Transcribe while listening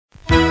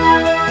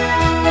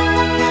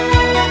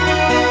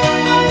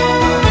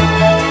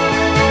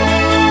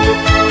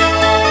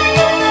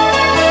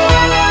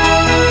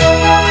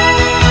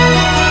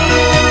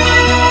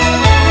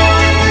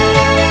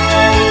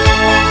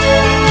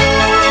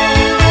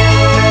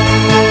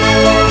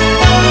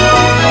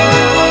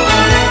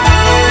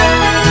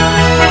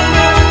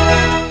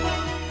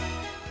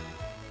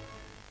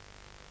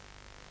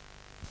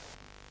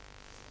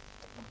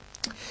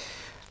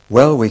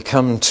Well, we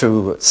come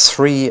to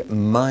three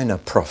minor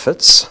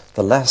prophets,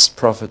 the last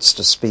prophets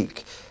to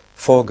speak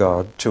for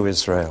God to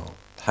Israel: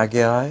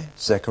 Haggai,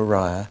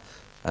 Zechariah,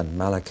 and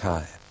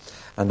Malachi.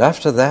 And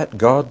after that,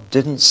 God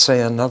didn't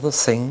say another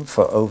thing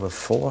for over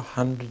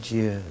 400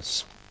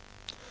 years.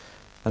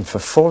 And for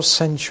 4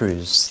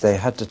 centuries, they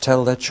had to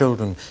tell their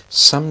children,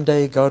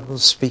 someday God will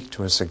speak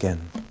to us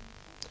again.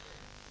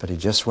 But he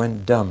just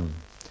went dumb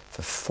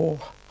for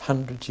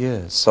 400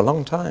 years. It's a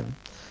long time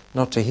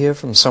not to hear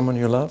from someone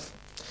you love.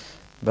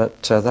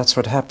 But that's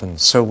what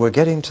happens. So we're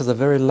getting to the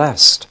very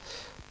last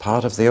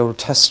part of the Old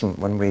Testament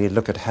when we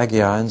look at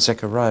Haggai and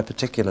Zechariah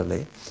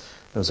particularly.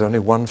 There was only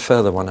one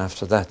further one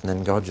after that, and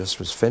then God just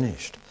was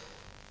finished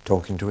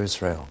talking to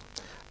Israel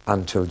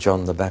until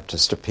John the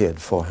Baptist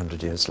appeared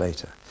 400 years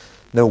later.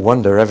 No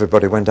wonder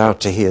everybody went out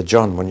to hear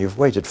John. When you've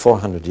waited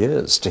 400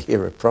 years to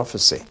hear a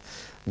prophecy,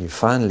 and you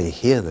finally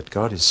hear that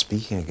God is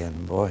speaking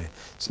again, boy,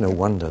 it's no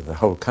wonder the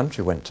whole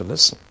country went to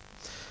listen.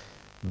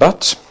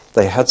 But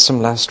they had some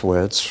last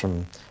words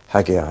from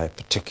Haggai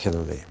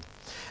particularly.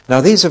 Now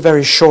these are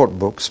very short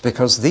books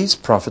because these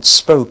prophets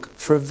spoke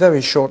for a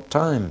very short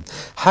time.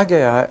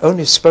 Haggai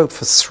only spoke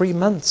for 3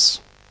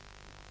 months.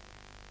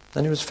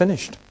 Then he was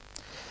finished.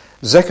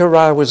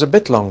 Zechariah was a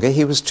bit longer.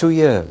 He was 2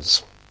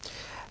 years.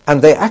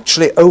 And they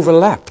actually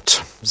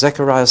overlapped.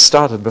 Zechariah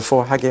started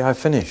before Haggai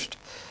finished.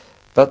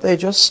 But they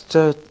just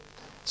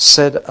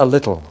said a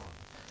little,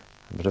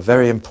 but a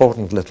very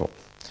important little.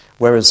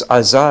 Whereas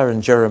Isaiah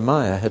and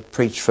Jeremiah had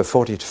preached for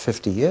 40 to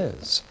 50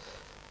 years.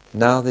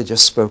 Now they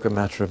just spoke a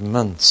matter of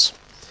months.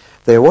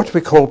 They are what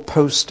we call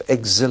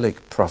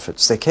post-exilic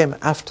prophets. They came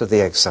after the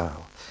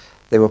exile.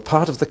 They were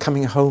part of the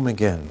coming home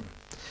again.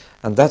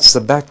 And that's the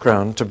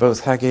background to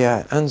both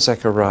Haggai and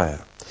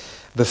Zechariah.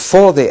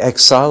 Before the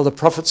exile, the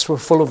prophets were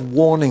full of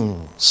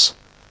warnings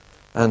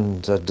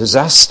and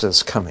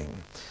disasters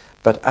coming.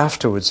 But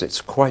afterwards, it's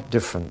quite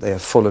different. They are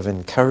full of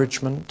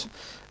encouragement,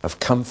 of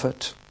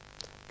comfort,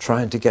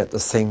 trying to get the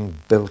thing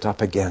built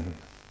up again.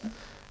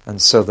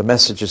 And so the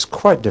message is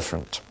quite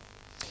different.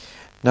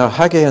 Now,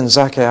 Haggai and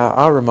Zechariah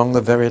are among the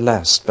very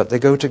last, but they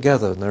go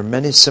together, and there are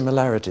many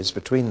similarities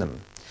between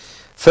them.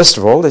 First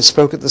of all, they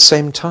spoke at the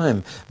same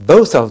time.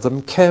 Both of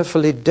them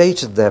carefully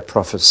dated their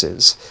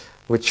prophecies,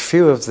 which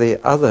few of the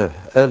other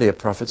earlier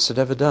prophets had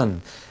ever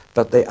done.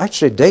 But they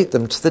actually date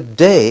them to the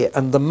day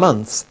and the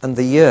month and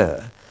the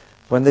year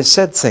when they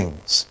said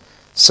things.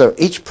 So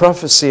each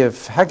prophecy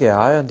of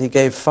Haggai, and he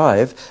gave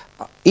 5,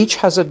 each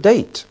has a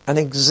date, an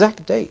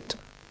exact date.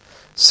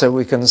 So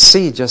we can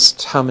see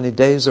just how many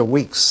days or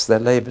weeks there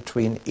lay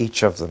between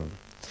each of them.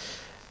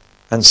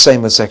 And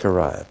same with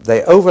Zechariah.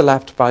 They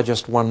overlapped by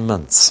just 1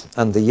 month,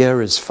 and the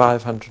year is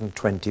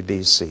 520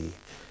 BC.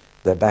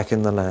 They're back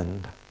in the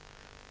land.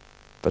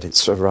 But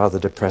it's a rather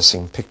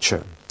depressing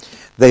picture.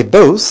 They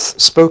both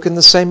spoke in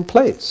the same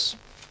place,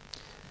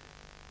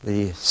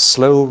 the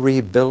slow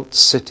rebuilt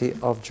city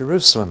of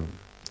Jerusalem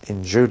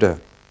in Judah.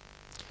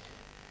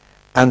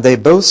 And they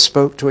both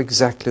spoke to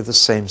exactly the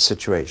same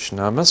situation.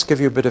 Now, I must give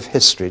you a bit of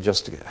history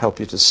just to help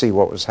you to see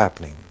what was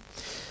happening.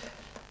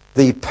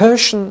 The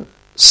Persian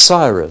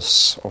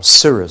Cyrus, or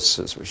Cyrus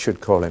as we should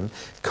call him,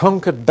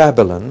 conquered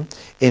Babylon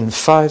in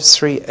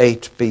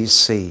 538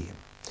 BC.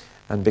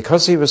 And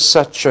because he was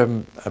such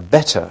a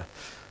better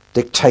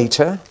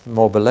dictator,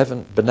 more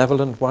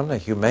benevolent one, a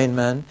humane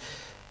man,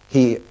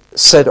 he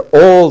said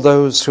all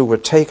those who were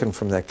taken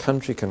from their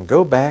country can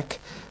go back,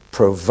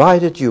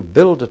 provided you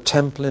build a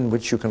temple in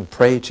which you can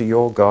pray to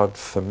your God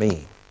for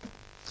me.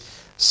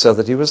 So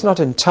that he was not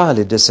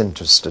entirely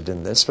disinterested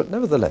in this, but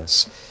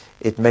nevertheless,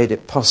 it made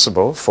it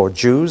possible for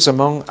Jews,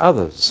 among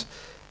others,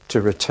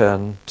 to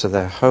return to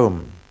their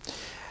home.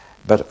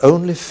 But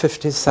only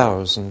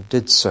 50,000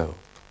 did so.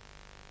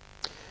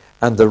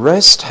 And the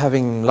rest,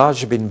 having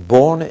largely been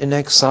born in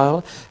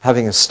exile,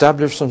 having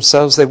established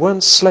themselves, they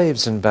weren't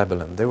slaves in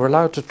Babylon. They were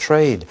allowed to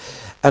trade.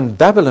 And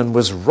Babylon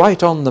was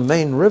right on the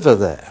main river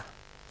there,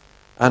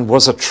 and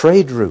was a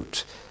trade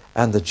route.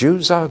 And the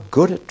Jews are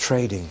good at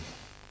trading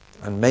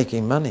and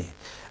making money.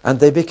 And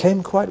they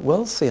became quite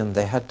wealthy, and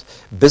they had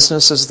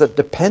businesses that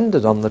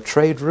depended on the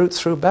trade route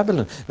through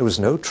Babylon. There was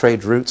no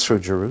trade route through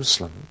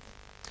Jerusalem.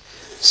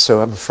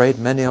 So I'm afraid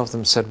many of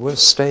them said, we're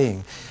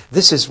staying.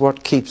 This is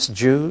what keeps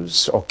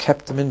Jews, or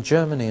kept them in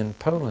Germany and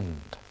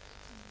Poland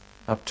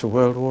up to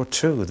World War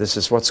II. This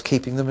is what's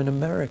keeping them in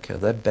America.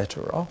 They're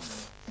better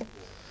off.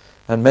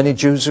 And many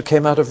Jews who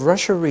came out of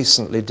Russia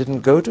recently didn't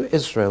go to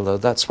Israel, though.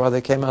 That's why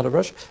they came out of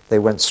Russia. They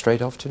went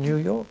straight off to New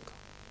York,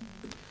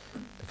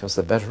 because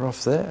they're better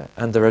off there.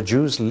 And there are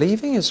Jews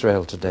leaving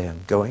Israel today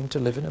and going to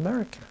live in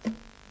America.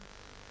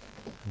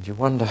 And you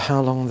wonder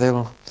how long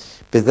they'll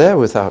be there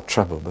without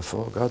trouble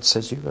before God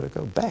says, you've got to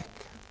go back.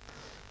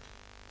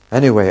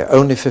 Anyway,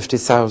 only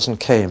 50,000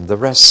 came. The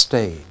rest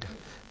stayed.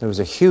 There was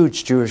a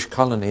huge Jewish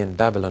colony in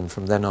Babylon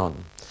from then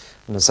on.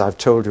 And as I've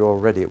told you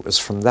already, it was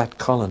from that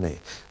colony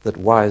that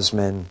wise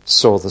men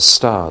saw the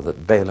star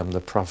that Balaam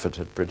the prophet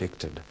had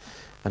predicted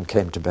and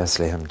came to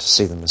Bethlehem to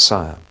see the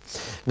Messiah.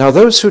 Now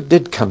those who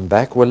did come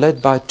back were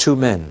led by 2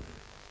 men.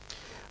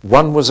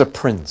 One was a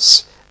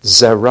prince,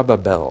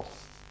 Zerubbabel.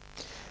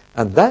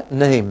 And that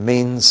name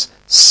means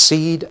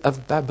seed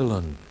of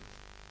Babylon.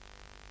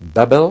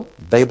 Babel,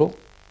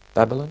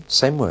 Babylon,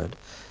 same word.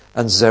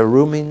 And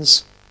Zeru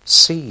means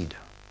seed.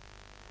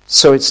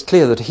 So it's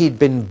clear that he'd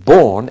been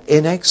born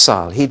in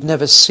exile. He'd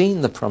never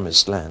seen the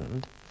promised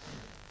land,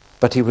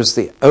 but he was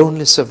the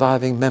only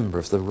surviving member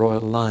of the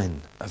royal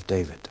line of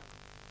David.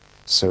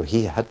 So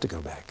he had to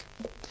go back.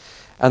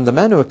 And the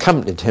man who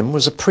accompanied him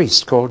was a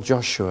priest called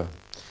Joshua,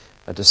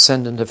 a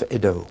descendant of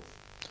Iddo.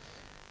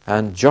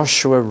 And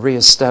Joshua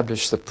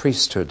re-established the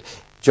priesthood.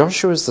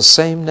 Joshua is the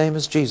same name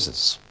as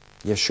Jesus.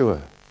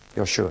 Yeshua.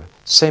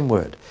 Same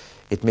word.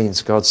 It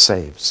means God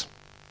saves.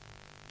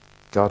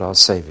 God our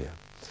Savior.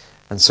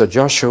 And so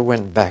Joshua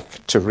went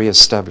back to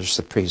re-establish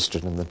the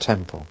priesthood in the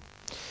temple.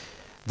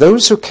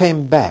 Those who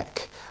came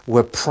back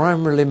were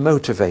primarily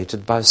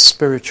motivated by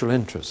spiritual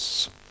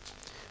interests.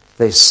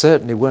 They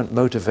certainly weren't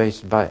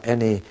motivated by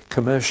any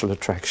commercial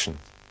attraction.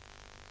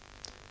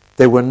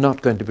 They were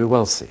not going to be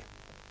wealthy.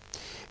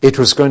 It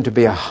was going to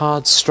be a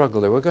hard struggle.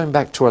 They were going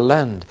back to a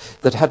land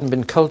that hadn't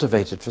been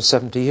cultivated for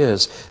 70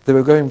 years. They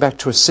were going back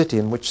to a city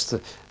in which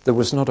there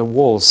was not a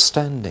wall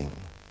standing.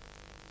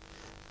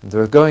 And they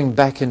were going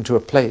back into a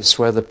place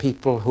where the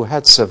people who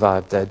had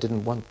survived there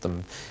didn't want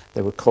them.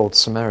 They were called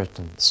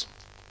Samaritans.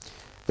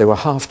 They were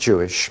half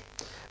Jewish,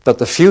 but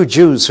the few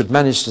Jews who'd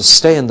managed to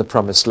stay in the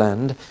promised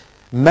land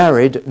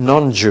married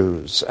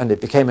non-Jews, and it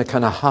became a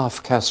kind of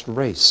half-caste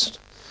race.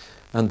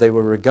 And they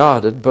were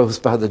regarded,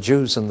 both by the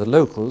Jews and the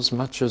locals,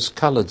 much as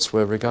coloureds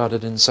were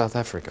regarded in South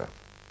Africa.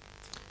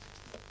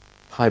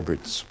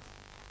 Hybrids.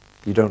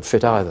 You don't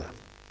fit either.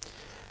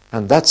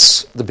 And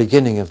that's the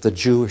beginning of the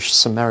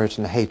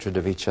Jewish-Samaritan hatred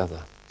of each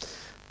other.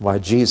 Why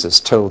Jesus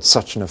told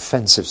such an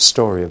offensive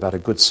story about a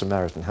good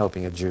Samaritan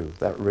helping a Jew.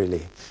 That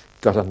really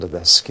got under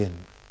their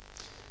skin.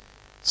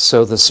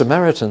 So the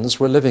Samaritans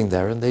were living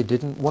there, and they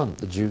didn't want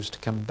the Jews to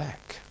come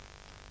back.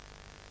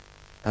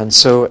 And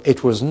so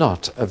it was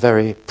not a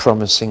very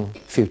promising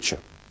future.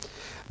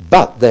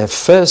 But their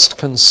first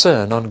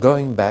concern on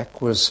going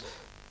back was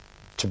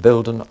to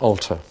build an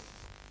altar.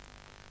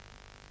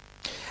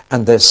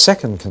 And their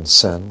second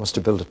concern was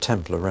to build a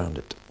temple around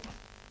it,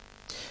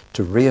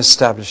 to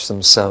re-establish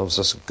themselves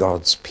as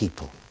God's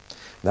people.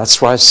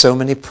 That's why so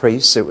many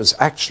priests, it was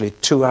actually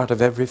 2 out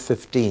of every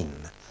 15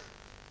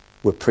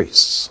 were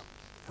priests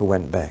who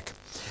went back.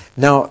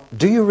 Now,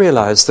 do you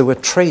realize they were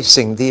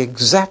tracing the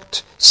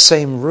exact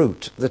same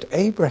route that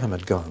Abraham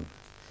had gone?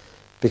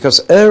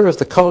 Because Ur of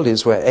the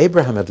Chaldees, where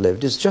Abraham had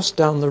lived, is just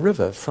down the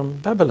river from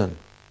Babylon.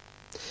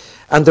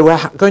 And they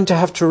were going to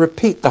have to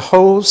repeat the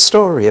whole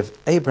story of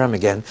Abraham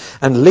again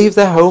and leave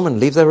their home and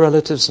leave their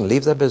relatives and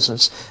leave their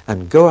business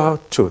and go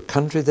out to a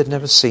country they'd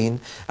never seen,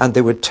 and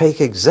they would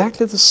take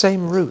exactly the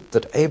same route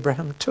that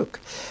Abraham took.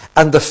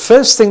 And the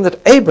first thing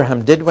that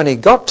Abraham did when he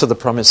got to the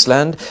promised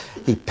land,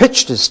 he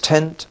pitched his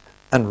tent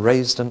and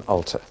raised an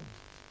altar.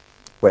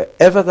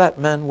 Wherever that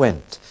man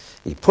went,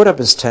 he put up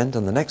his tent,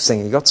 and the next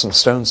thing he got some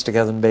stones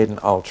together and made an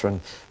altar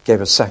and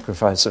gave a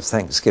sacrifice of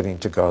thanksgiving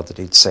to God that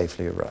he'd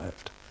safely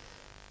arrived.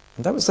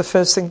 And that was the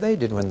first thing they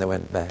did when they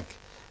went back.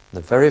 The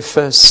very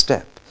first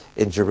step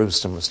in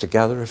Jerusalem was to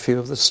gather a few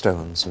of the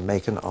stones and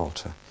make an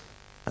altar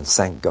and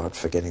thank God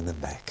for getting them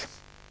back.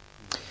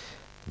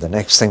 The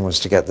next thing was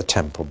to get the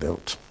temple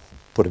built,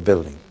 put a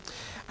building.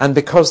 And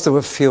because there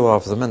were few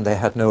of them and they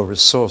had no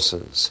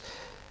resources,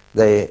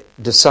 they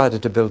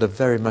decided to build a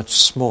very much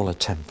smaller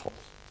temple.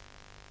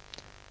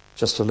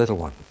 Just a little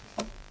one.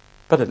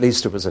 But at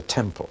least it was a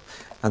temple.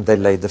 And they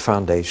laid the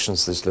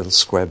foundations, this little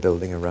square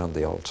building around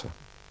the altar.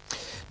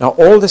 Now,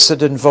 all this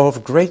had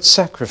involved great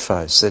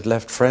sacrifice. They'd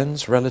left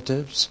friends,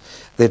 relatives.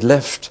 They'd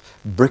left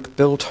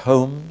brick-built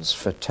homes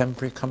for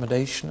temporary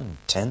accommodation and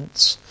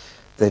tents.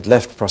 They'd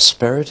left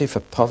prosperity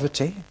for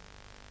poverty.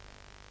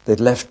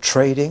 They'd left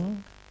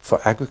trading for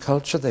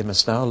agriculture. They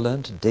must now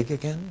learn to dig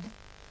again.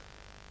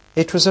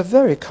 It was a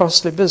very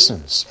costly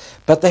business,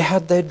 but they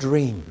had their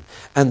dream.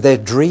 And their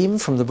dream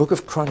from the book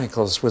of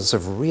Chronicles was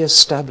of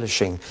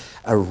re-establishing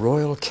a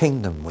royal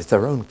kingdom with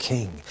their own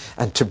king,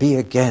 and to be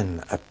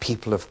again a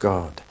people of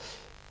God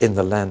in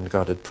the land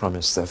God had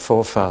promised their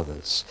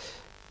forefathers.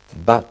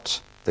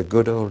 But the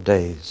good old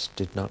days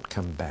did not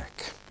come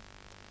back.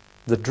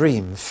 The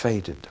dream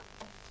faded.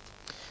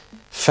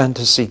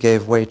 Fantasy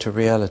gave way to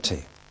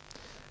reality,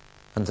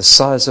 and the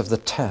size of the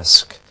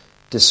task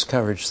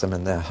discouraged them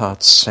and their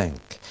hearts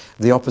sank.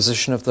 The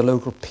opposition of the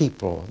local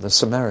people, the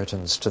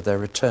Samaritans, to their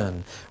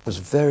return was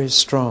very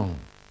strong.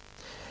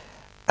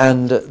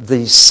 And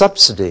the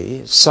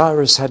subsidy,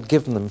 Cyrus had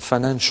given them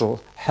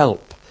financial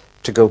help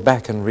to go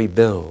back and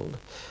rebuild,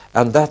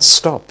 and that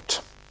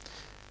stopped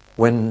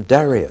when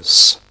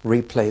Darius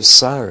replaced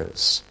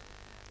Cyrus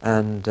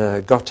and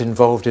got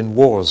involved in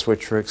wars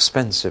which were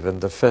expensive,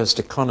 and the first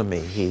economy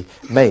he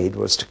made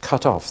was to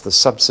cut off the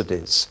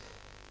subsidies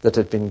that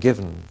had been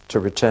given to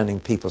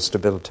returning peoples to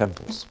build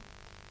temples.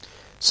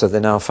 So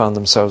they now found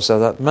themselves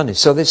without money.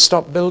 So they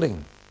stopped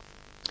building.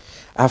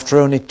 After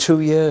only 2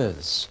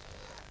 years,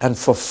 and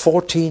for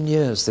 14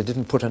 years, they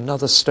didn't put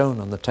another stone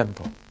on the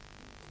temple.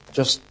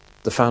 Just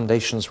The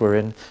foundations were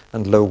in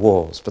and low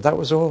walls, but that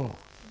was all.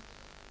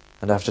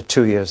 And after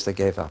 2 years they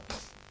gave up.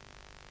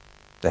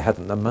 They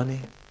hadn't the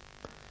money.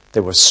 They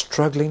were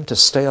struggling to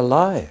stay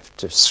alive,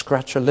 to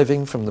scratch a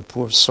living from the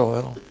poor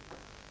soil.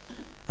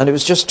 And it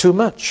was just too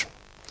much.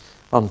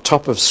 On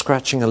top of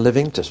scratching a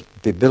living to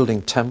be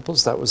building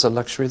temples, that was a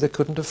luxury they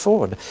couldn't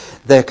afford.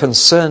 Their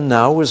concern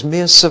now was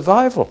mere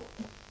survival.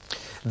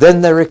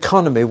 Then their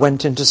economy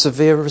went into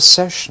severe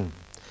recession.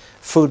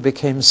 Food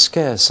became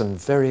scarce and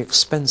very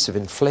expensive.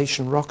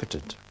 Inflation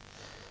rocketed.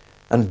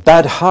 And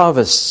bad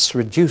harvests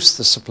reduced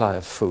the supply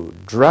of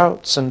food.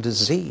 Droughts and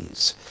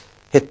disease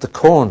hit the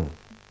corn.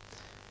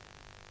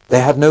 They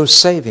had no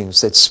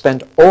savings. They'd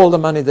spent all the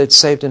money they'd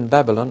saved in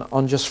Babylon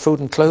on just food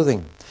and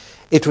clothing.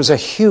 It was a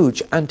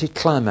huge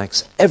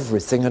anticlimax.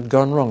 Everything had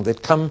gone wrong.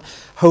 They'd come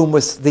home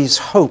with these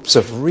hopes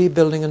of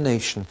rebuilding a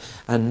nation,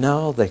 and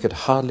now they could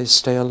hardly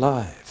stay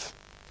alive.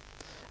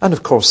 And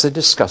of course they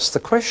discussed the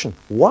question,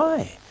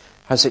 why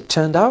has it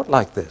turned out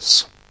like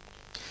this?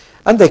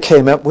 And they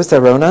came up with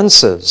their own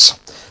answers.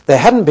 They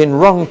hadn't been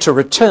wrong to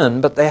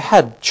return, but they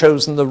had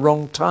chosen the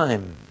wrong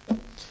time.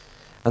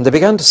 And they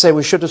began to say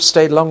we should have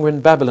stayed longer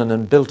in Babylon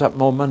and built up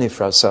more money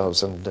for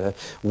ourselves and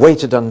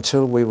waited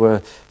until we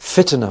were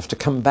fit enough to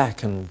come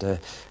back and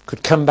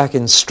could come back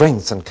in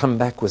strength and come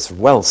back with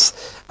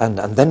wealth. And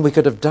then we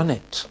could have done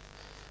it.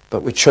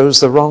 But we chose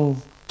the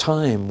wrong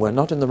time. We're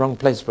not in the wrong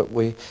place, but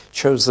we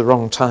chose the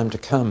wrong time to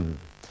come.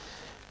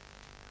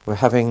 We're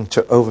having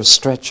to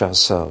overstretch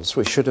ourselves.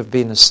 We should have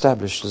been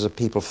established as a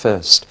people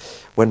first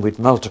when we'd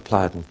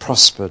multiplied and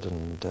prospered.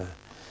 And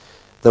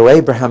though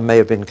Abraham may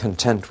have been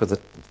content with a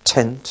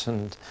tent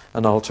and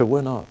an altar,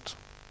 we're not.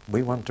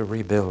 We want to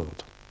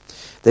rebuild.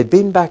 They'd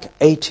been back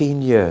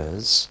 18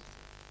 years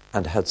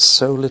and had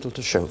so little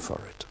to show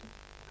for it.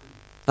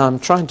 Now, I'm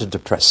trying to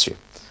depress you.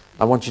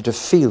 I want you to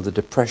feel the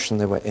depression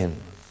they were in.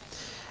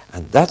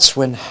 And that's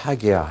when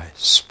Haggai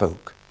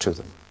spoke to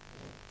them.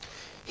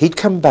 He'd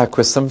come back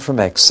with them from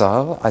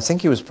exile. I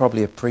think he was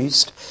probably a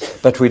priest,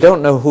 but we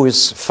don't know who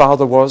his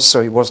father was,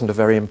 so he wasn't a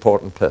very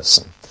important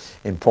person.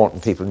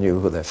 Important people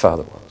knew who their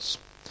father was.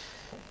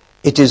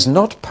 It is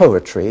not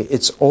poetry,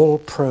 it's all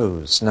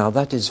prose. Now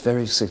that is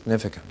very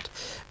significant,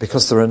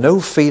 because there are no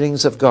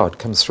feelings of God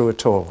come through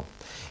at all.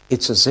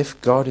 It's as if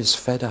God is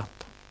fed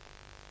up,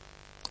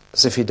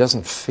 as if he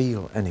doesn't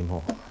feel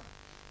anymore.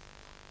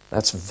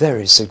 That's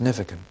very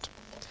significant.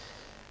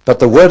 But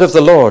the word of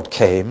the Lord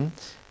came,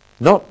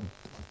 not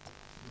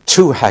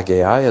to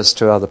Haggai as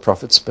to other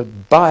prophets,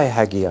 but by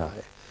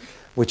Haggai,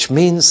 which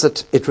means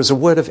that it was a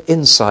word of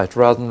insight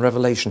rather than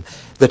revelation,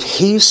 that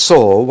he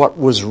saw what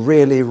was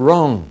really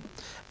wrong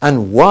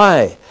and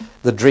why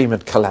the dream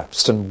had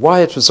collapsed and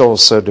why it was all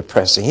so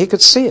depressing. He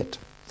could see it.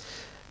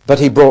 But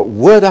he brought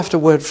word after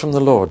word from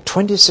the Lord,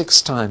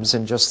 26 times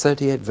in just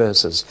 38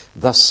 verses,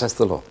 thus saith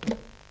the Lord.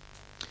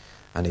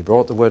 And he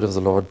brought the word of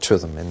the Lord to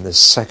them in this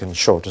second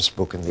shortest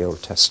book in the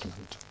Old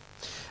Testament.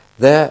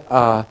 There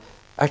are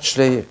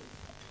actually,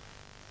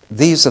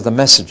 these are the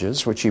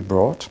messages which he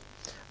brought.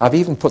 I've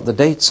even put the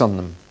dates on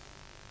them.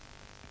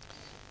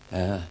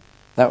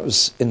 That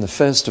was in the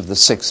first of the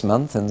 6th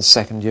month, in the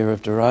 2nd year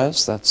of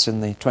Darius. That's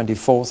in the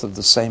 24th of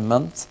the same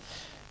month.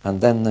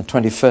 And then the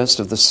 21st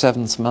of the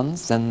 7th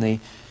month. Then the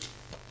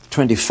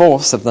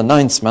 24th of the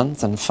 9th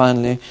month. And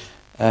finally,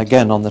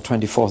 again on the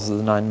 24th of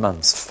the 9th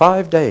month.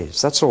 5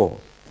 days, that's all.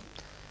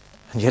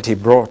 And yet he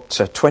brought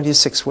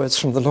 26 words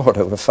from the Lord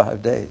over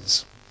 5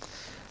 days.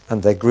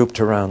 And they grouped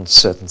around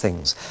certain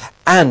things.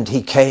 And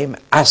he came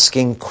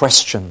asking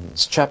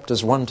questions.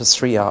 Chapters 1 to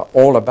 3 are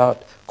all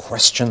about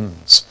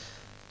questions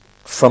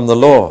from the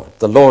Lord.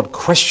 The Lord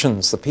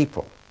questions the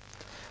people.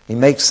 He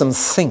makes them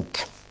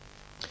think.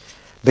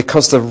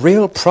 Because the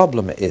real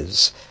problem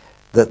is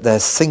that their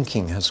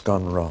thinking has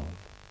gone wrong.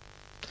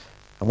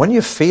 And when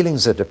your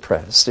feelings are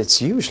depressed,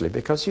 it's usually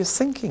because your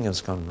thinking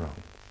has gone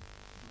wrong.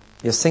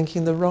 You're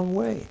thinking the wrong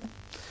way.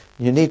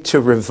 You need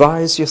to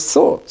revise your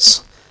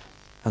thoughts,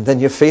 and then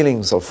your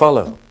feelings will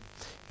follow.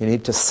 You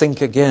need to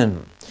think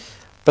again.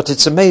 But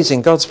it's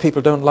amazing, God's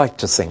people don't like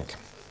to think.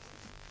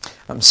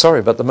 I'm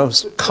sorry, but the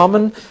most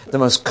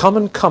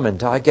common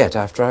comment I get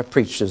after I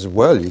preach is,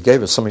 well, you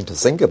gave us something to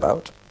think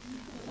about.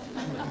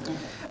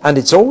 And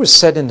it's always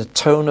said in a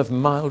tone of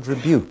mild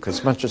rebuke,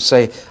 as much as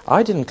say,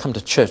 I didn't come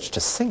to church to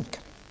think.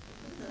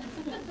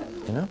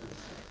 You know?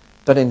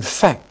 But in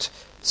fact,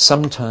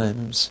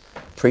 sometimes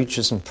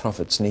preachers and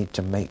prophets need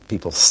to make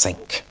people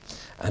think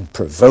and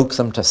provoke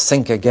them to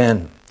think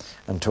again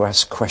and to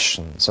ask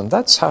questions. And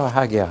that's how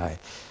Haggai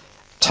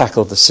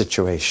tackled the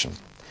situation.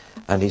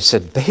 And he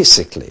said,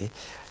 basically,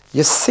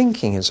 your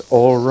thinking is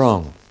all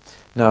wrong.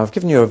 Now, I've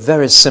given you a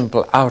very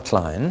simple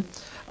outline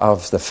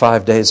of the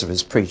 5 days of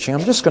his preaching.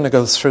 I'm just going to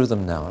go through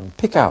them now and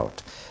pick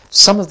out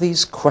some of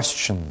these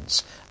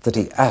questions that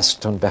he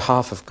asked on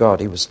behalf of God.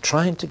 He was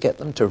trying to get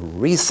them to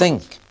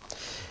rethink.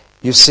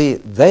 You see,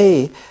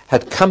 they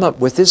had come up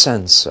with this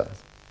answer,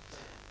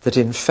 that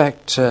in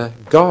fact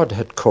God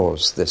had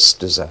caused this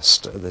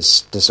disaster,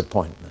 this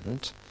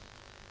disappointment,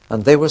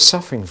 and they were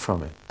suffering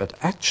from it. But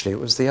actually it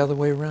was the other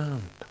way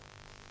round.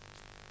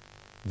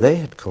 They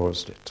had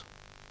caused it.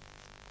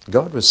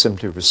 God was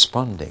simply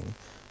responding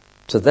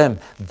to them.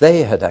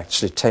 They had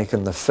actually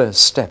taken the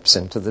first steps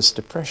into this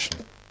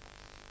depression,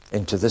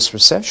 into this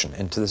recession,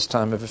 into this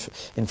time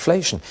of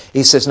inflation.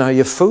 He says, now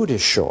your food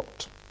is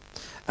short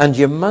and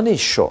your money's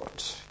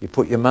short. You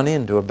put your money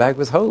into a bag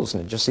with holes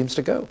and it just seems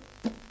to go.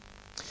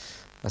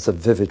 That's a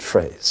vivid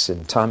phrase.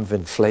 In time of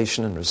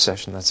inflation and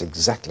recession, that's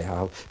exactly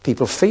how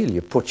people feel.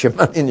 You put your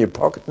money in your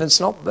pocket and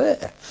it's not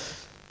there.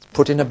 It's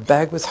put in a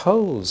bag with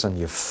holes, and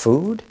your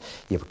food,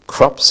 your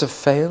crops have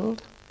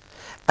failed.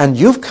 And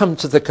you've come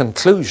to the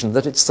conclusion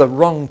that it's the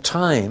wrong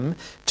time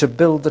to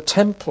build the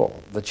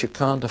temple, that you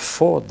can't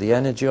afford the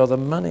energy or the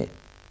money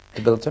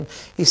to build the temple.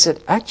 He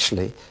said,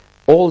 actually,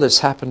 all this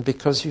happened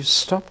because you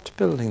stopped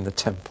building the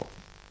temple.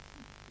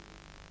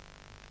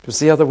 It was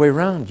the other way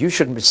around. You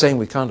shouldn't be saying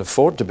we can't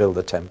afford to build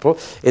the temple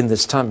in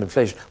this time of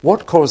inflation.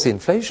 What caused the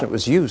inflation? It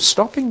was you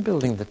stopping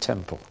building the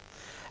temple.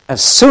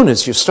 As soon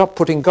as you stopped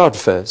putting God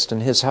first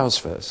and his house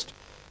first,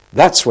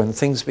 that's when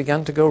things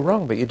began to go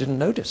wrong, but you didn't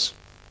notice.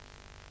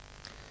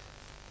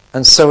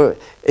 And so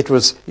it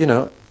was,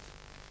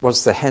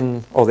 was the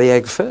hen or the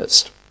egg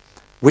first?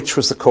 Which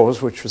was the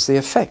cause, which was the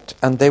effect?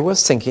 And they were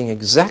thinking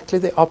exactly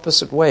the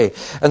opposite way.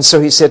 And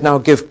so he said, now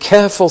give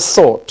careful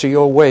thought to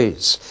your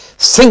ways.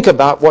 Think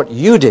about what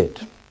you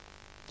did.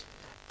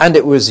 And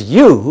it was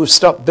you who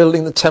stopped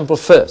building the temple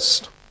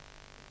first.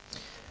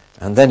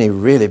 And then he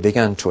really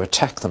began to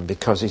attack them,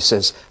 because he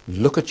says,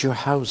 look at your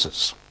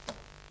houses.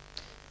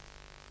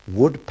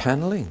 Wood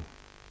paneling.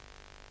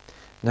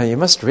 Now you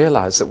must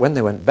realize that when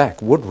they went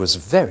back, wood was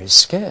very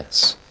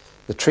scarce.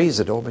 The trees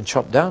had all been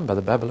chopped down by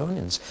the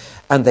Babylonians.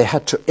 And they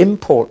had to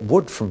import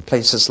wood from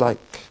places like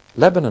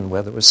Lebanon,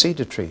 where there were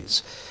cedar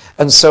trees.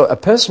 And so a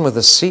person with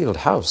a sealed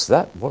house,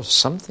 that was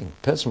something.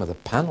 A person with a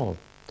paneled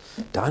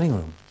dining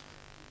room,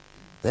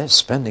 they're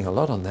spending a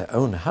lot on their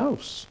own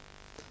house.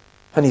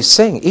 And he's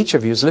saying each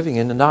of you is living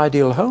in an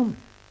ideal home.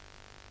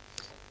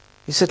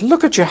 He said,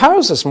 look at your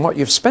houses and what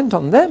you've spent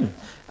on them.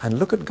 And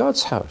look at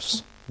God's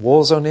house.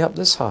 Walls only up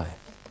this high.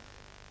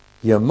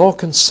 You're more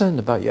concerned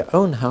about your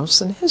own house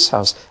than his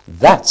house.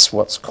 That's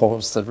what's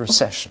caused the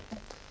recession.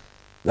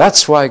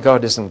 That's why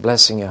God isn't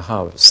blessing your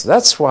harvest.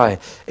 That's why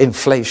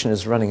inflation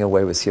is running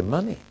away with your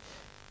money.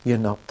 You're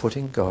not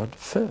putting God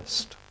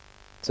first.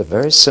 It's a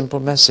very simple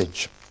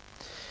message.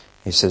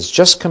 He says,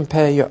 just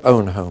compare your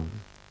own home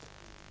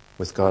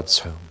with God's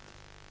home.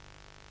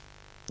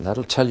 And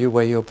that'll tell you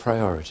where your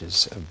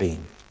priorities have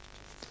been.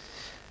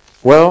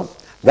 Well,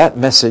 that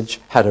message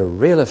had a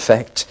real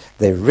effect.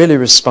 They really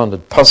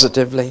responded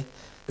positively.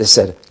 They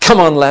said, come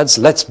on lads,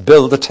 let's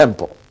build the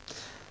temple.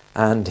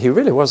 And he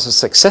really was a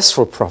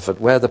successful prophet.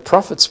 Where the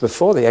prophets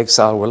before the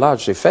exile were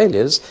largely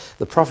failures,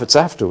 the prophets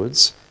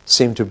afterwards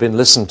seemed to have been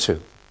listened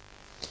to.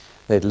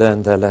 They'd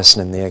learned their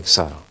lesson in the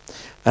exile.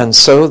 And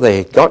so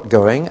they got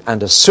going,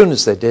 and as soon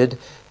as they did,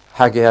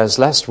 Haggai's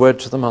last word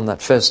to them on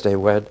that first day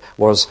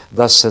was,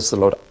 thus says the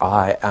Lord,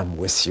 I am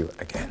with you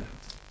again.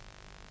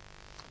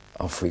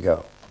 Off we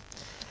go.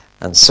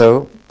 And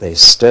so they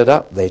stirred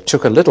up. They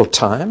took a little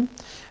time,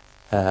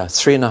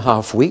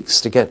 3.5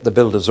 weeks to get the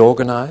builders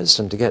organized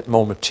and to get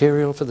more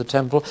material for the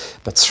temple.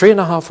 But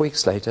 3.5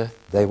 weeks later,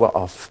 they were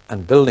off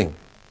and building.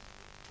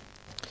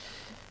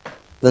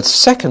 The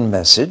second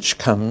message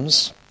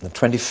comes the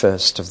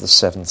 21st of the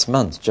 7th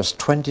month, just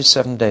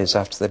 27 days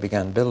after they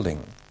began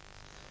building,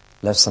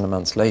 less than a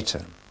month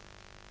later.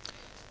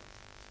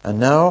 And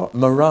now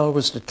morale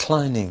was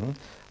declining,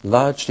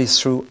 largely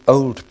through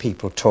old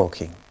people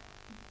talking.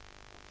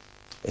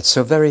 It's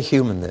so very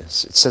human,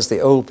 this. It says the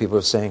old people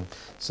are saying,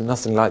 it's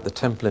nothing like the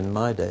temple in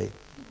my day.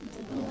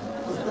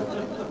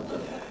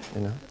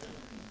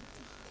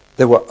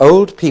 There were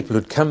old people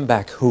who'd come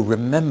back who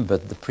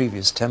remembered the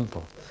previous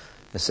temple.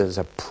 They said, it's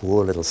a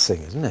poor little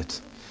thing, isn't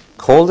it?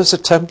 Call this a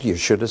temple? You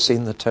should have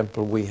seen the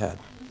temple we had.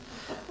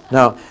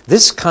 Now,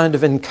 this kind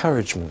of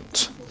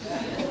encouragement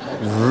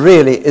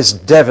really is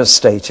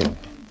devastating.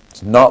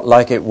 It's not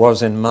like it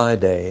was in my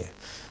day.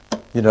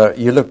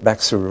 You look back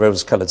through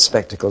rose-coloured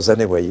spectacles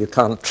anyway. You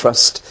can't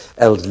trust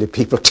elderly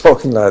people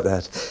talking like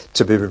that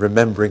to be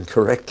remembering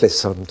correctly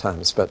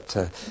sometimes.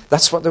 But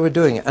that's what they were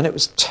doing. And it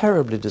was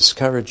terribly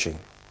discouraging.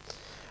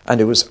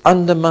 And it was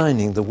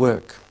undermining the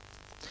work.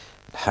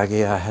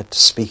 Haggai had to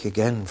speak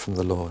again from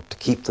the Lord to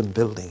keep them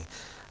building.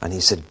 And he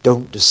said,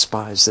 don't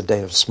despise the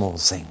day of small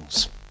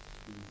things.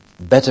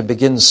 Better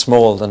begin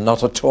small than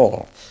not at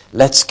all.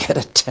 Let's get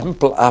a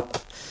temple up.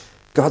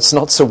 God's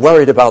not so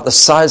worried about the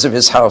size of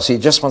his house. He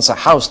just wants a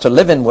house to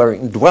live in where he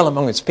can dwell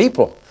among his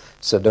people.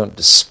 So don't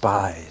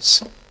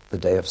despise the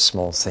day of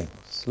small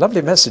things.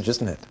 Lovely message,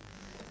 isn't it?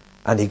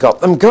 And he got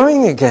them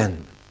going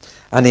again.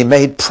 And he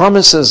made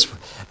promises.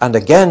 And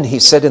again he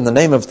said, in the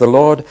name of the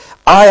Lord,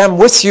 I am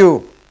with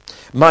you.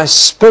 My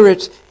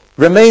spirit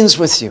remains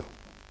with you.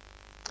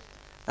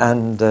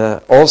 And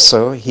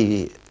also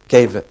he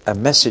gave a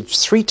message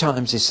 3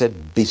 times. He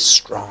said, be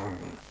strong.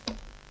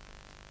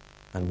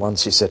 And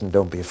once he said, and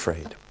don't be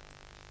afraid.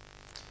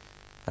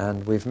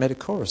 And we've made a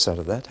chorus out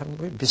of that, haven't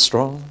we? Be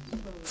strong,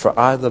 for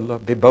I the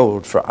Lord, be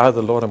bold, for I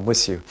the Lord am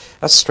with you.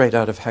 That's straight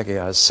out of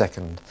Haggai's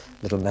second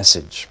little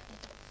message.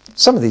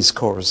 Some of these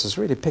choruses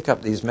really pick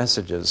up these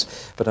messages,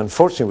 but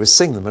unfortunately we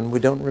sing them and we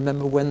don't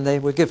remember when they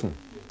were given.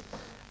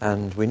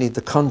 And we need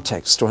the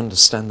context to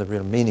understand the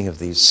real meaning of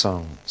these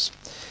songs.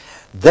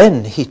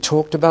 Then he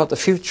talked about the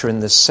future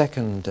in this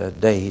second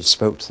day he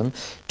spoke to them.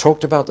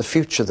 Talked about the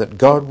future, that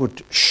God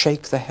would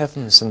shake the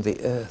heavens and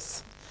the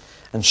earth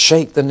and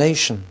shake the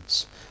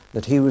nations,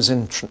 that he was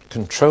in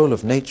control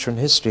of nature and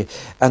history.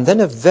 And then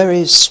a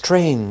very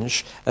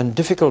strange and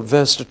difficult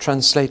verse to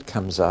translate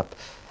comes up.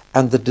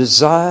 And the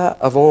desire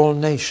of all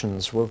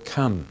nations will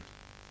come.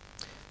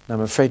 Now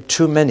I'm afraid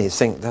too many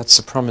think that's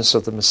the promise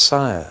of the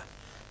Messiah.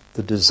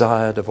 The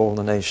desired of all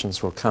the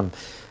nations will come.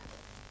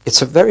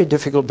 It's a very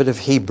difficult bit of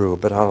Hebrew,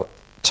 but I'll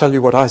tell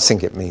you what I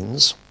think it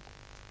means.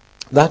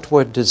 That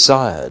word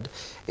desired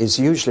is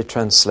usually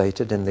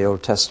translated in the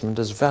Old Testament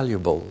as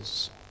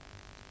valuables,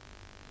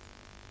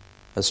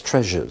 as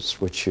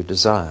treasures which you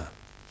desire.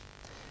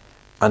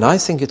 And I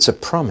think it's a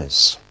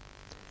promise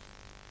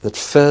that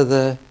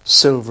further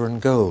silver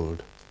and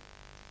gold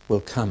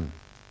will come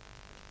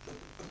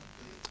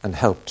and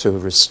help to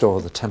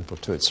restore the temple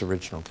to its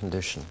original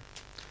condition.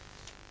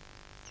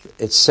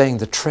 It's saying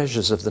the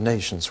treasures of the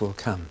nations will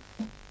come.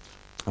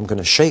 I'm going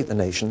to shake the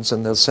nations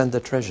and they'll send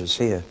their treasures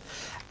here.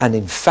 And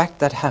in fact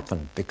that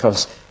happened,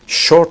 because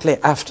shortly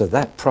after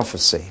that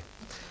prophecy,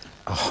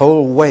 a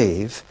whole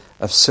wave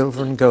of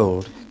silver and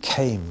gold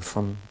came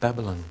from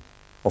Babylon,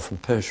 or from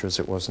Persia as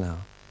it was now,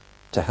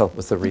 to help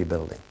with the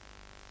rebuilding.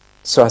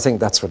 So I think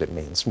that's what it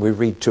means. We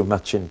read too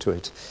much into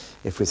it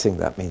if we think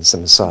that means the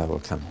Messiah will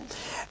come.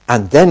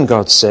 And then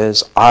God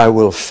says, I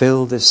will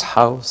fill this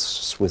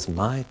house with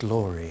my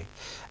glory,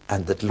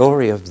 and the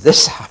glory of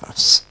this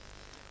house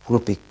will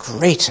be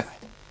greater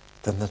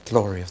than the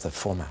glory of the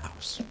former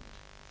house.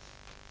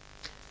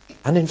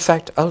 And in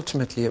fact,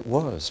 ultimately it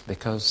was,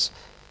 because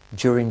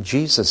during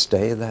Jesus'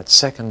 day, that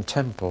second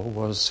temple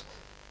was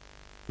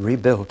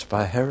rebuilt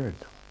by Herod.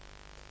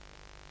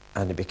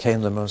 And it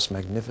became the most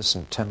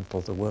magnificent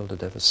temple the world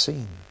had ever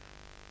seen.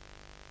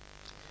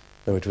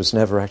 Though it was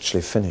never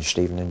actually finished,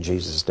 even in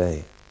Jesus'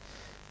 day.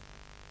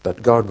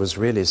 But God was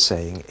really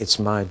saying, it's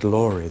my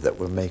glory that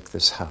will make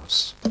this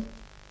house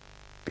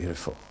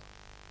beautiful.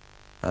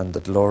 And the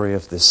glory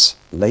of this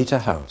later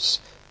house,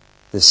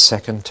 this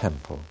second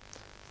temple,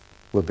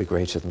 will be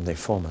greater than the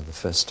former, the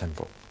first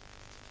temple.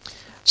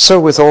 So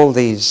with all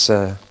these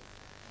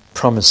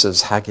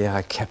promises,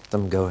 Haggai kept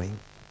them going.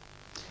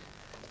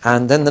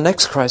 And then the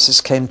next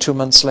crisis came 2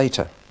 months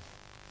later,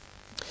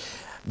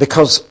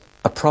 because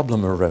a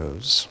problem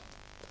arose.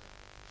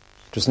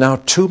 It was now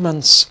 2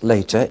 months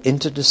later,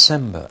 into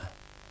December,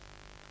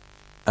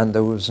 and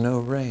there was no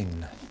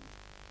rain.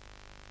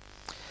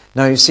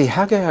 Now you see,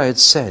 Haggai had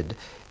said,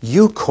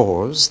 you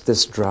caused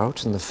this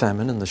drought and the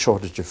famine and the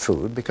shortage of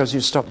food because you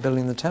stopped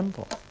building the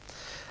temple.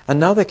 And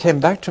now they came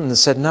back to him and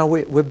said, now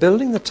we're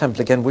building the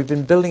temple again. We've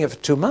been building it for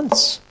 2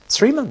 months,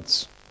 3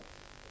 months.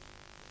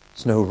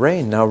 There's no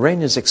rain. Now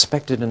rain is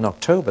expected in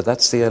October.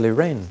 That's the early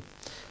rain.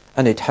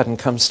 And it hadn't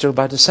come still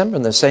by December.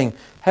 And they're saying,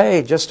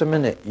 hey, just a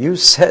minute. You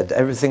said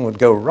everything would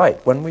go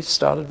right when we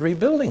started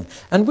rebuilding.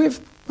 And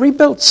we've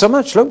rebuilt so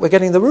much. Look, we're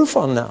getting the roof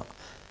on now.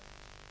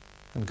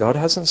 And God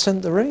hasn't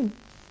sent the rain.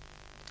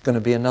 It's going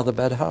to be another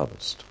bad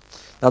harvest.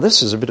 Now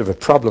this is a bit of a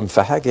problem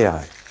for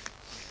Haggai.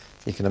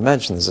 You can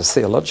imagine there's a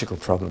theological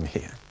problem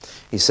here.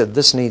 He said,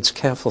 this needs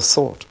careful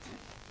thought.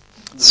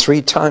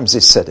 3 times he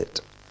said it.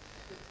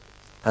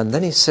 And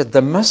then he said,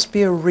 there must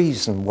be a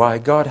reason why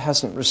God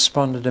hasn't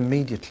responded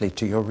immediately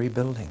to your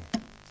rebuilding.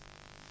 There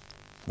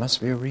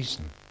must be a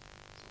reason.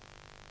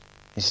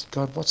 He said,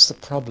 God, what's the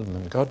problem?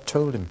 And God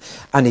told him.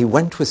 And he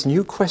went with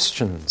new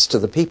questions to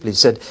the people. He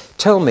said,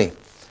 tell me,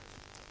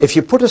 if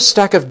you put a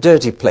stack of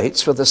dirty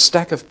plates with a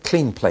stack of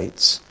clean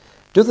plates,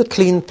 do the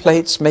clean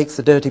plates make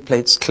the dirty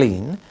plates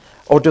clean?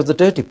 Or do the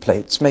dirty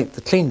plates make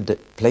the clean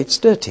plates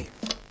dirty?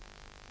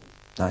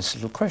 Nice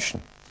little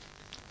question.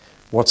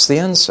 What's the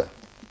answer?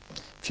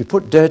 If you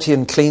put dirty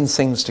and clean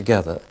things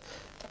together,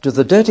 do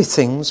the dirty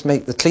things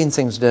make the clean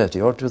things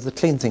dirty, or do the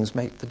clean things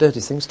make the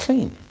dirty things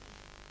clean?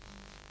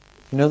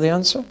 You know the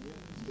answer?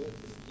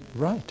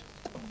 Right.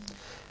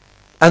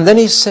 And then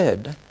he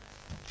said,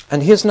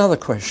 and here's another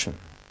question.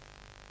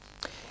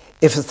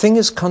 If a thing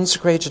is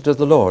consecrated to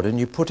the Lord and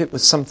you put it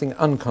with something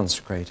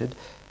unconsecrated,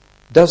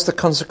 does the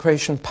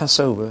consecration pass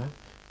over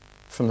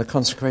from the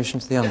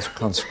consecration to the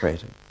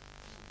unconsecrated?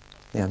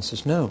 The answer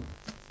is no.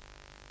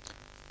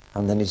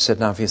 And then he said,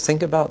 now if you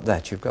think about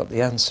that, you've got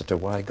the answer to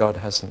why God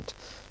hasn't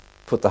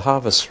put the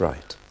harvest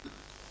right.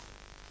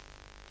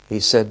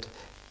 He said,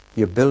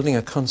 you're building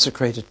a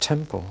consecrated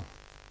temple,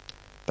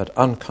 but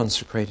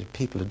unconsecrated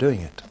people are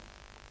doing it.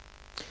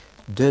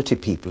 Dirty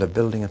people are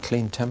building a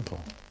clean temple,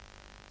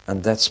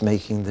 and that's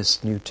making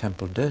this new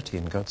temple dirty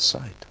in God's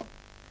sight.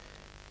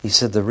 He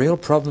said, the real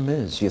problem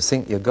is you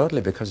think you're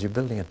godly because you're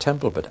building a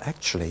temple, but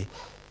actually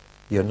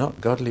you're not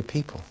godly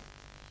people.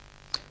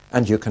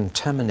 And you're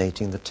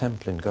contaminating the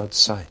temple in God's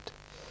sight.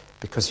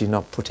 because you're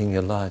not putting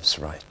your lives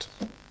right.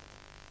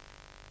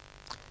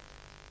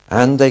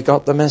 And they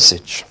got the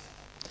message.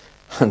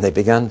 And they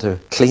began to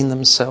clean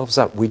themselves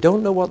up. We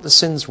don't know what the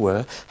sins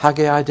were.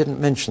 Haggai didn't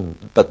mention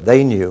them, but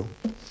they knew.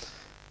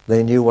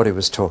 They knew what he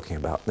was talking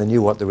about. They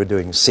knew what they were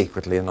doing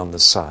secretly and on the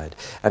side.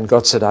 And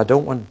God said, I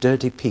don't want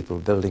dirty people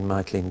building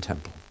my clean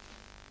temple.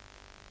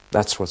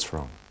 That's what's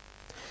wrong.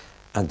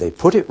 And they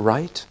put it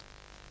right,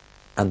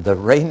 and the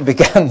rain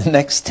began the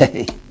next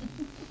day.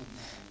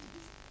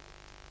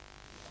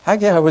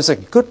 Haggai was a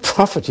good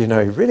prophet, you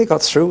know. He really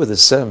got through with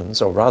his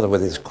sermons, or rather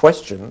with his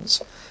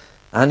questions,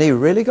 and he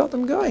really got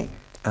them going.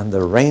 And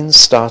the rain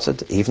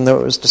started, even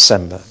though it was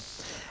December.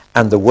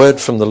 And the word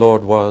from the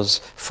Lord was,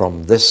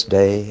 from this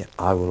day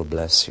I will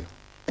bless you.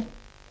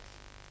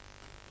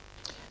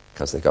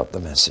 Because they got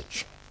the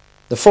message.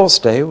 The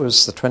fourth day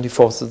was the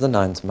 24th of the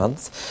 9th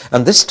month,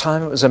 and this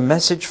time it was a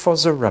message for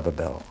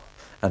Zerubbabel,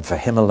 and for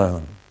him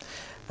alone.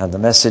 And the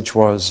message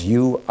was,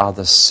 you are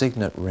the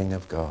signet ring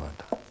of God.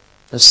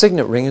 The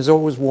signet ring is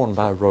always worn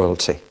by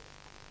royalty.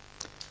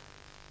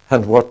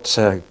 And what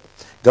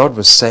God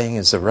was saying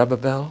is,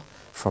 Zerubbabel,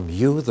 from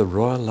you the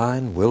royal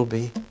line will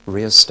be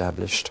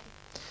re-established.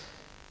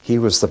 He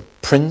was the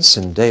prince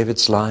in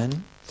David's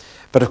line.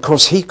 But of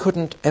course he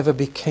couldn't ever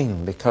be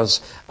king,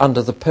 because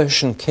under the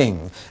Persian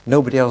king,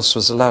 nobody else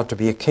was allowed to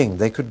be a king.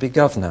 They could be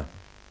governor.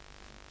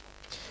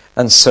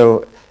 And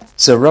so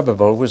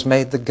Zerubbabel was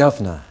made the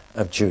governor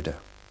of Judah,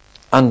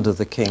 under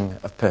the king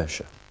of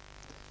Persia,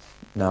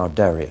 now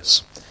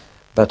Darius.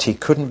 But he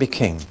couldn't be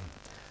king.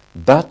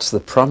 But the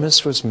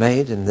promise was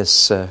made in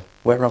this,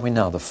 where are we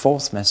now? The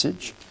fourth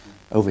message,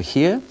 over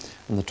here,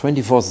 on the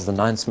 24th of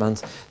the 9th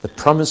month, the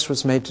promise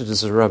was made to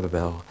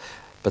Zerubbabel.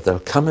 But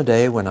there'll come a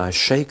day when I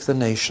shake the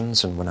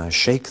nations, and when I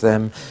shake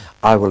them,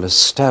 I'll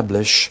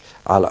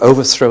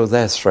overthrow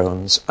their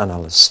thrones, and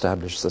I'll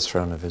establish the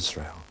throne of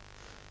Israel.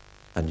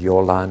 And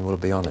your line will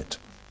be on it.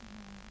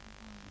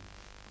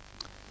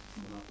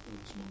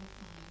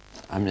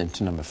 I'm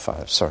into number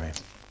 5, sorry.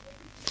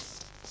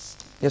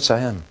 Yes, I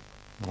am.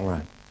 All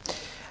right.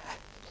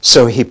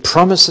 So he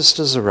promises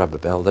to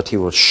Zerubbabel that he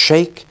will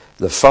shake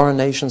the foreign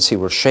nations. He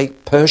will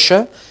shake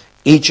Persia,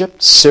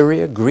 Egypt,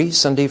 Syria,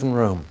 Greece, and even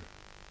Rome.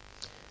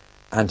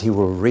 And he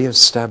will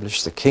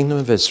re-establish the kingdom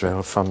of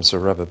Israel from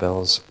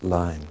Zerubbabel's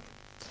line.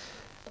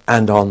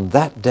 And on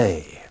that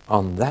day,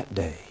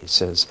 he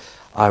says,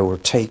 I will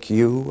take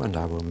you and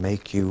I will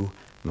make you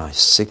my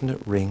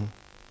signet ring,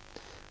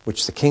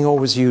 which the king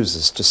always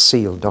uses to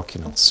seal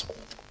documents.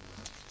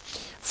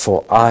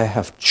 For I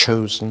have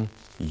chosen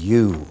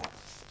you.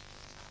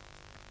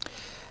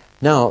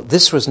 Now,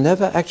 this was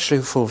never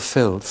actually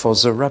fulfilled for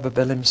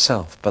Zerubbabel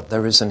himself, but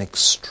there is an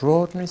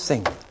extraordinary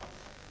thing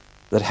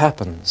that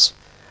happens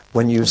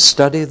when you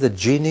study the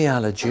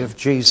genealogy of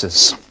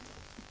Jesus.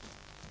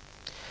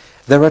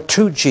 There are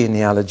 2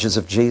 genealogies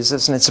of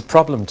Jesus, and it's a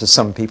problem to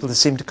some people. They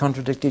seem to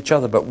contradict each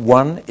other, but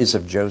one is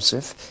of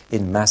Joseph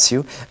in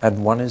Matthew,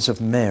 and one is of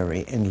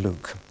Mary in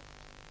Luke.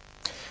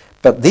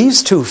 But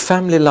these 2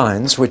 family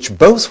lines, which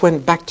both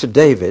went back to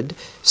David,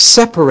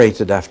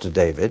 separated after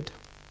David,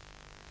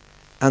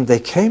 and they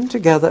came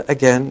together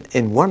again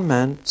in one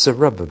man,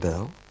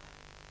 Zerubbabel,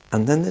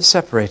 and then they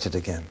separated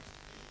again.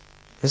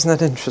 Isn't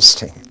that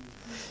interesting?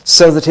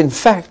 So that in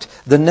fact,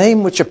 the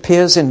name which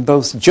appears in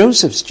both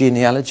Joseph's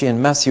genealogy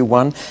in Matthew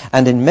 1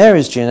 and in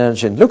Mary's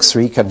genealogy in Luke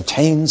 3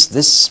 contains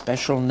this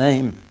special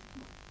name.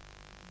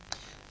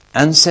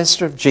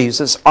 Ancestor of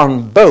Jesus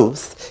on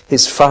both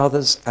his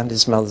father's and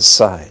his mother's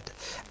side,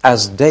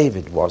 as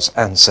David was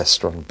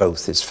ancestor on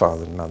both his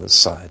father and mother's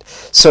side.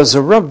 So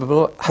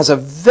Zerubbabel has a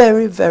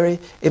very, very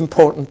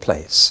important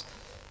place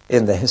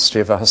in the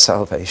history of our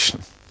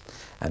salvation.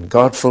 And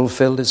God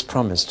fulfilled his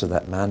promise to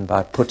that man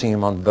by putting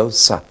him on both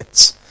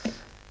sides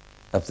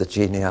of the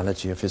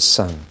genealogy of his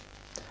son.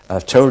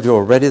 I've told you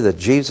already that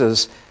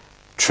Jesus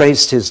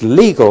traced his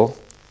legal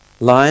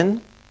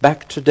line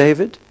back to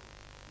David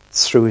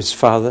through his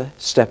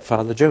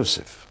stepfather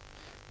Joseph.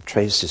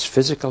 Traced his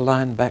physical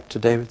line back to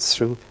David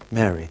through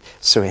Mary.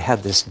 So he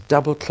had this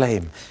double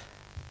claim,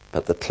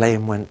 but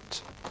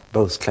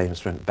both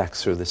claims went back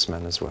through this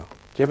man as well.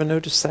 Do you ever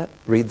notice that?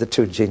 Read the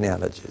 2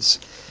 genealogies.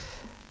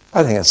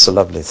 I think that's a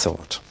lovely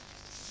thought.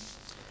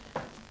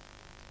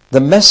 The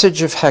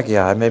message of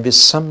Haggai may be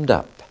summed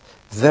up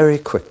very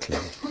quickly.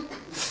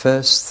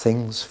 First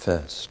things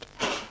first.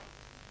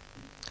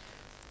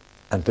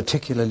 And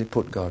particularly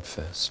put God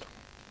first.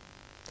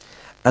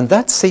 And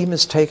that theme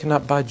is taken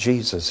up by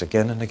Jesus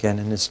again and again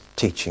in his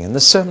teaching. In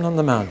the Sermon on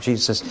the Mount,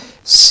 Jesus says,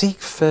 seek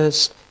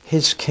first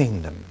his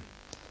kingdom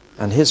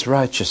and his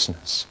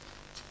righteousness.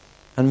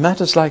 And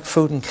matters like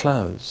food and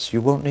clothes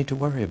you won't need to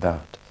worry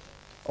about.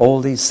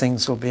 All these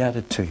things will be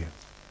added to you.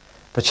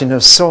 But you know,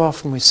 so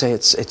often we say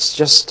it's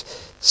just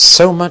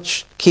so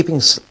much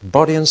keeping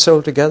body and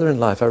soul together in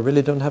life. I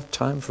really don't have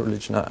time for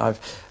religion. I've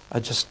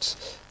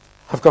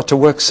got to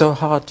work so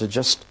hard to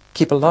just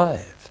keep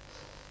alive.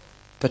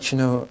 But you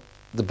know,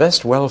 the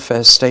best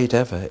welfare state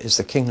ever is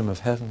the kingdom of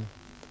heaven.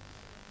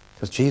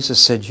 Because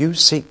Jesus said, you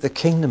seek the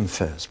kingdom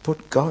first.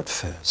 Put God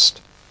first.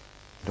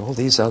 And all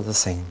these other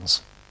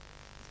things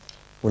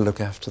will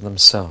look after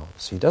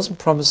themselves. He doesn't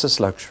promise us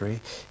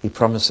luxury. He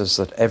promises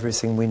that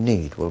everything we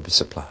need will be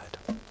supplied.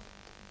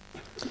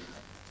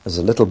 As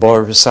a little boy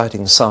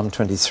reciting Psalm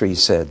 23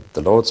 said,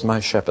 "The Lord's my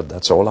shepherd,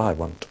 that's all I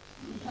want."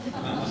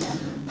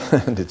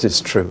 And it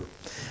is true.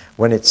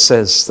 When it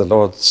says, the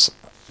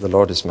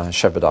Lord is my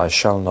shepherd, I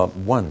shall not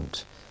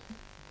want,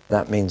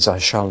 that means I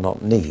shall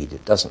not need.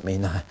 It doesn't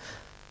mean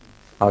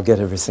I'll get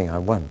everything I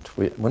want.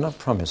 We're not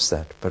promised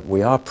that, but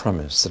we are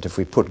promised that if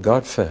we put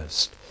God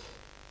first,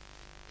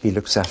 He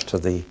looks after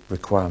the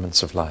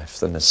requirements of life,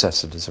 the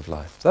necessities of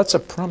life. That's a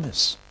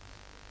promise.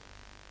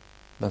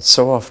 But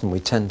so often we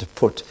tend to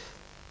put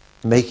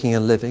making a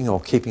living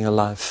or keeping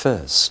alive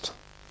first,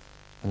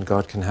 and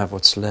God can have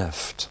what's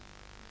left.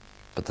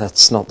 But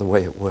that's not the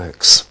way it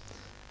works.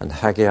 And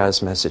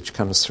Haggai's message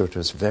comes through to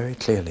us very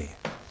clearly.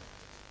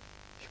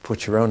 If you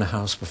put your own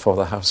house before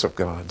the house of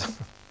God,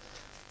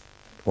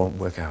 it won't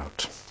work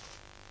out.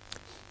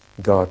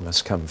 God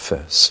must come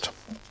first.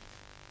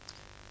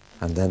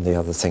 And then the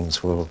other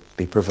things will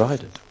be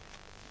provided.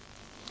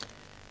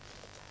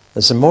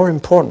 There's a more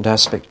important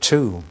aspect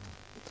too.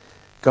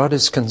 God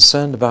is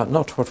concerned about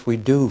not what we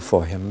do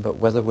for Him, but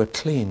whether we're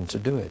clean to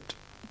do it.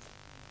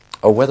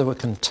 Or whether we're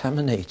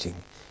contaminating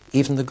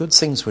even the good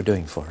things we're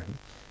doing for Him,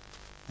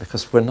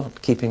 because we're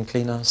not keeping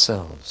clean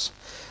ourselves.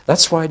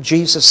 That's why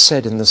Jesus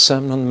said in the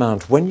Sermon on the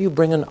Mount, when you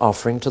bring an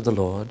offering to the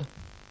Lord,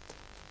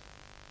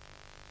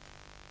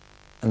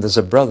 and there's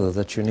a brother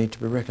that you need to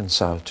be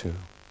reconciled to,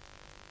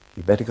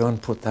 you better go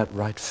and put that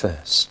right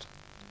first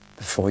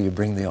before you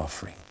bring the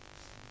offering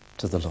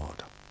to the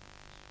Lord.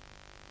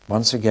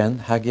 Once again,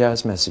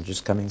 Haggai's message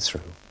is coming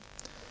through.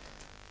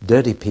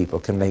 Dirty people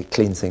can make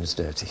clean things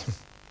dirty.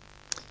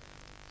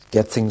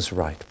 Get things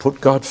right.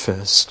 Put God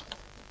first.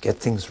 Get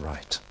things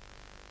right.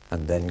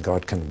 And then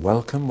God can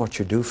welcome what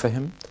you do for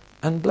Him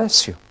and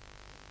bless you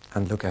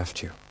and look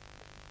after you.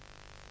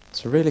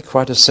 It's really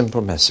quite a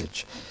simple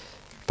message,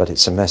 but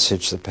it's a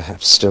message that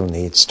perhaps still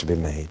needs to be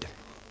made.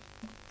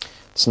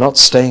 It's not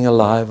staying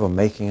alive or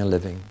making a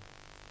living.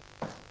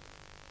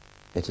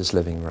 It is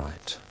living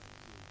right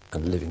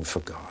and living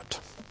for God.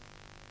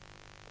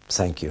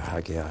 Thank you,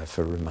 Haggai,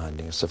 for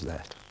reminding us of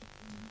that.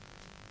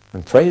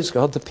 And praise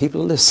God, the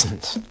people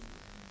listened.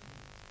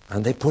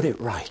 And they put it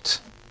right.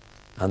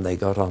 And they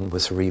got on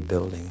with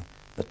rebuilding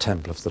the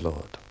temple of the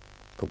Lord.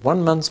 But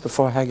 1 month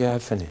before Haggai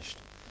finished,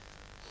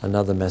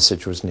 another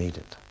message was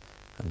needed.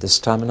 And this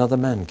time another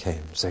man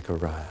came,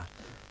 Zechariah.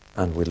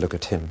 And we'll look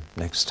at him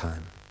next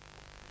time.